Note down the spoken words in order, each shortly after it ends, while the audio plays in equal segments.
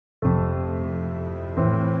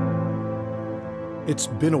It's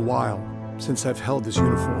been a while since I've held this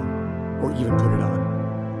uniform or even put it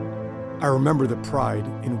on. I remember the pride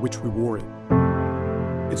in which we wore it.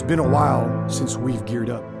 It's been a while since we've geared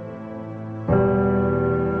up.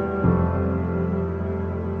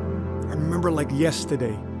 I remember like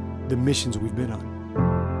yesterday the missions we've been on.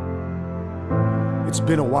 It's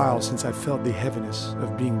been a while since I felt the heaviness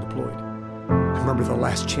of being deployed. I remember the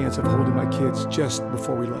last chance of holding my kids just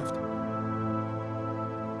before we left.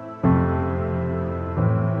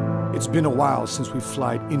 It's been a while since we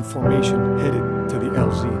flied in formation headed to the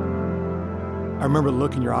LZ. I remember the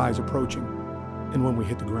look in your eyes approaching and when we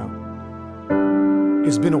hit the ground.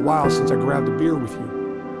 It's been a while since I grabbed a beer with you.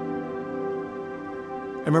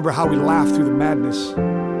 I remember how we laughed through the madness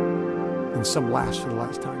and some laughs for the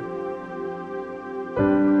last time.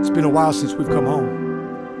 It's been a while since we've come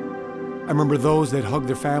home. I remember those that hugged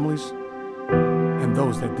their families and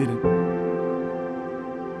those that didn't.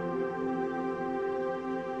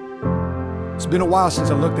 It's been a while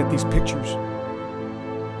since I looked at these pictures.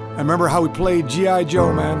 I remember how we played G.I.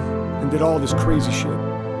 Joe, man, and did all this crazy shit.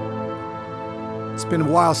 It's been a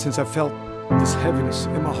while since I felt this heaviness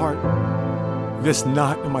in my heart, this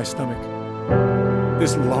knot in my stomach,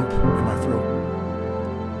 this lump in my throat.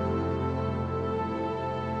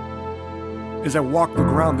 As I walk the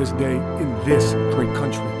ground this day in this great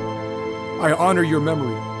country, I honor your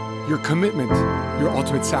memory, your commitment, your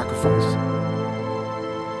ultimate sacrifice.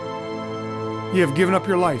 You have given up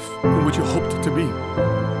your life in which you hoped to be.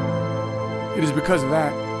 It is because of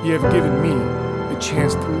that you have given me a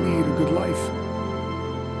chance to lead a good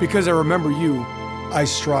life. Because I remember you, I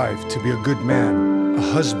strive to be a good man, a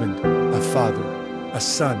husband, a father, a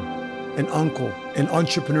son, an uncle, an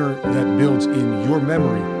entrepreneur that builds in your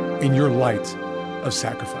memory, in your light of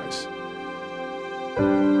sacrifice.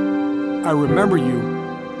 I remember you,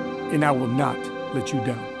 and I will not let you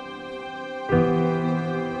down.